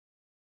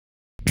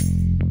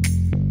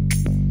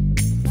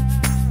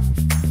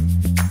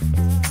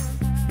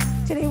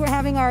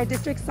having our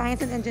district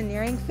science and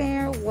engineering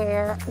fair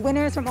where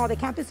winners from all the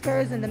campus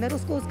fairs in the middle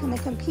schools come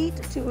and compete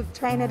to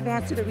try and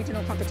advance to the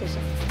regional competition.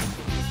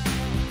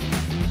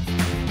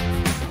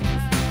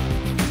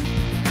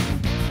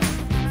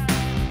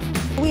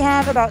 We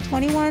have about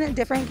 21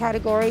 different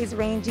categories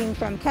ranging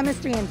from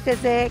chemistry and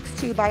physics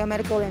to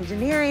biomedical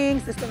engineering,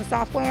 system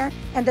software,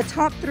 and the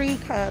top 3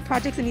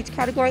 projects in each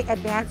category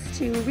advance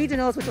to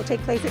regionals, which will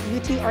take place at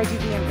UT,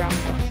 RGV, and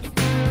Brownsville.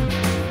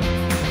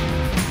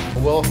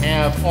 We'll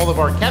have all of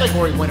our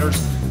category winners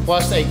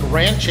plus a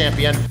grand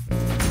champion.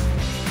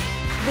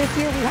 This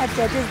year we had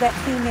judges that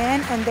came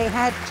in and they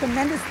had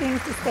tremendous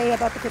things to say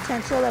about the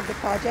potential of the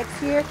projects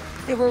here.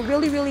 They were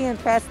really, really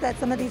impressed that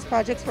some of these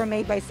projects were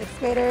made by 6th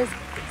graders,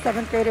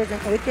 7th graders,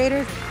 and 8th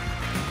graders.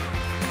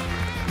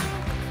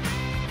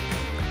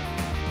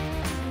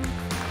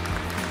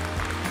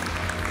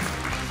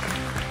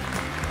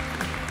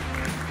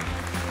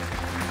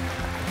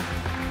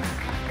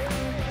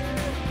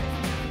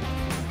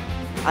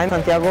 I'm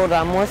Santiago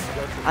Ramos.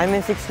 I'm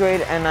in 6th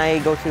grade and I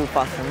go to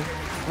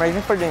Fossum. My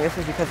reason for doing this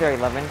is because there are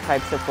 11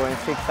 types of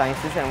forensic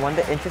sciences, and one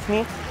that interests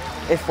me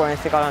is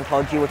Forensic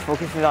Odontology, which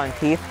focuses on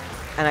teeth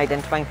and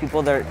identifying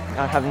people that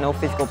have no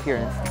physical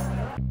appearance.